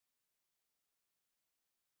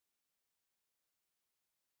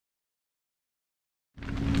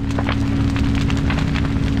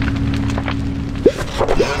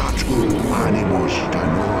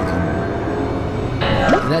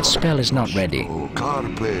That spell is not ready.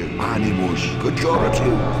 Carpe animus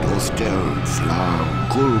pejorative dostel flam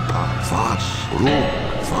culpa vas rup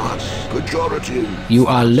vas pejorative. You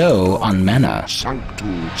are low on mana. Sanctu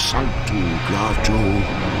grato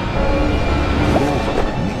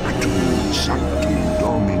nictu sancti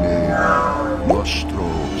domine nostro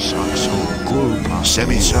saxo culpa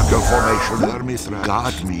semicircle formation vermithra.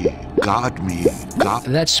 Guard me.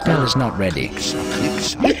 That spell is not ready.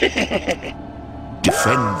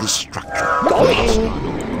 Defend this structure.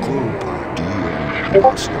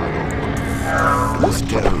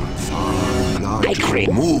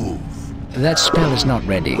 Move. That spell is not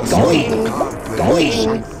ready.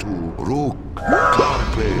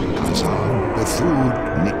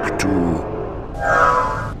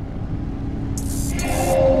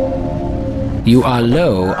 You are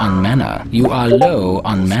low on mana.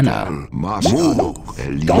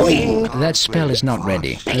 That spell is not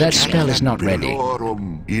ready.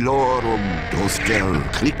 Ilorum dostel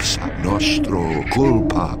clixa nostro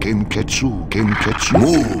culpa kenketsu.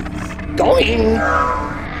 Move.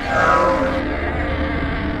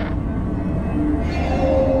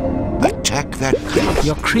 Attack that.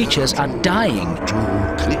 Your creatures are dying.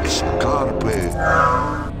 Clixa carpe.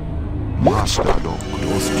 Mascado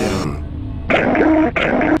dostel.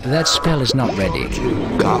 That spell is not ready.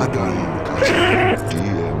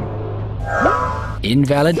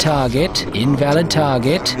 Invalid target.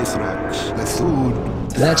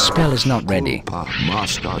 That spell is not ready.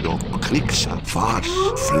 Mascado clixa fas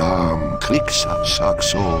flam clixa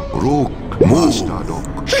saxo rook mascado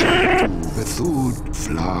Bethud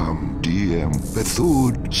flam diem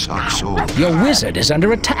Bethud saxo. Your wizard is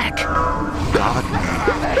under attack.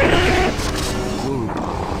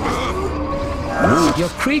 Your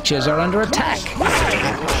creatures are under attack.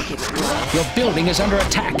 Your building is under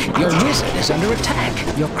attack. Your wizard is under attack.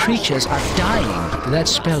 Your creatures are dying. That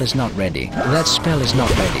spell is not ready. That spell is not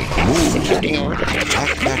ready.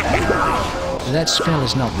 That spell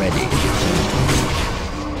is not ready.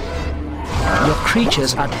 Your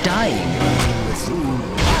creatures are dying.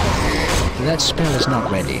 That spell is not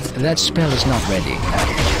ready. That spell is not ready.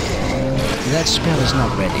 That spell is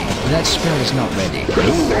not ready. That spell is not ready.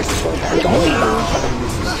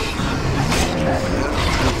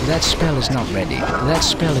 That spell is not ready. That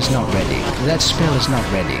spell is not ready. That spell is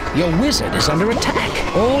not ready. Your wizard is under attack.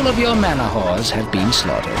 All of your mana whores have been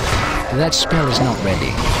slaughtered. That spell is not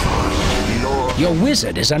ready. Your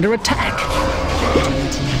wizard is under attack.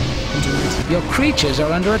 Your creatures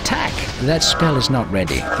are under attack. That spell is not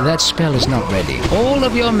ready. That spell is not ready. All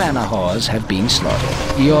of your mana whores have been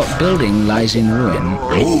slaughtered. Your building lies in ruin.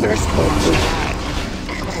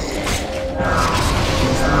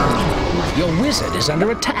 Your wizard is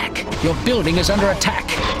under attack. Your building is under attack.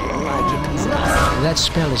 That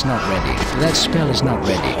spell is not ready. That spell is not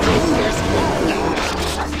ready.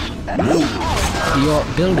 Your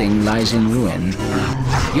building lies in ruin.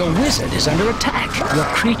 Your wizard is under attack. Your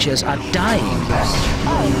creatures are dying.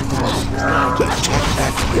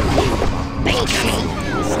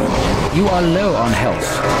 You are low on health.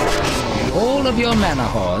 All of your mana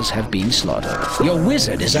whores have been slaughtered. Your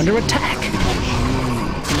wizard is under attack.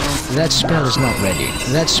 That spell is not ready.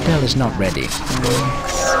 That spell is not ready.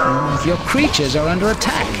 Your creatures are under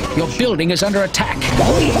attack. Your building is under attack.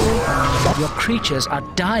 Your creatures are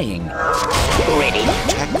dying. Ready?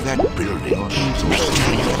 Attack that building.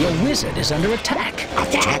 Your wizard is under attack.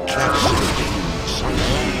 Attack that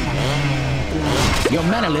building. Your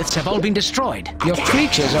manoliths have all been destroyed. Your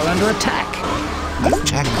creatures are under attack.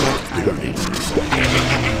 Attack that building.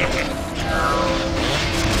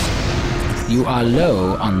 You are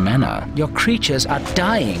low on mana. Your creatures are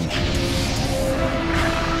dying.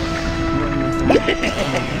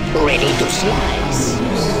 Ready to slice.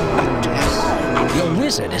 Your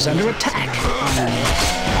wizard is under attack.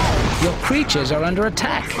 Your creatures are under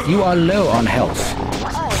attack. You are low on health.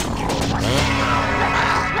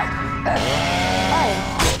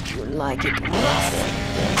 You like it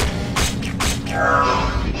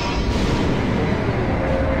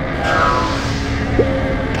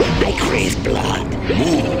I crave blood.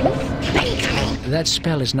 That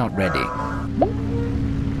spell is not ready.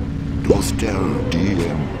 Dostel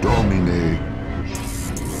diem domine.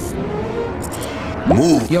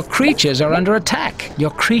 Move. Your creatures are under attack.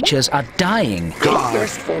 Your creatures are dying.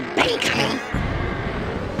 Thirst for bacon.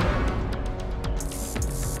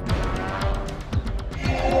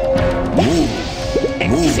 Move.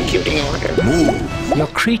 Executing order. Move. Your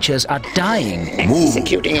creatures are dying.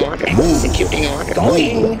 Executing order. Executing order.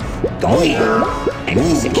 Going.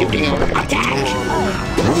 Executing order. Attack.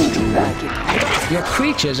 Your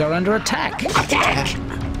creatures are under attack. Attack.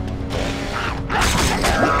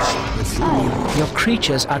 Your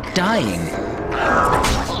creatures are dying.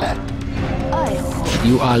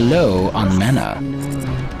 You are low on mana.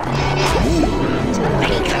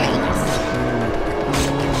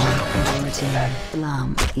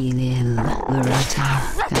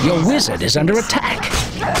 Your wizard is under attack.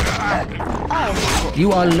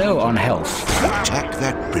 You are low on health. Attack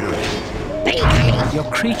that building. Your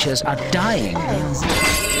creatures are dying.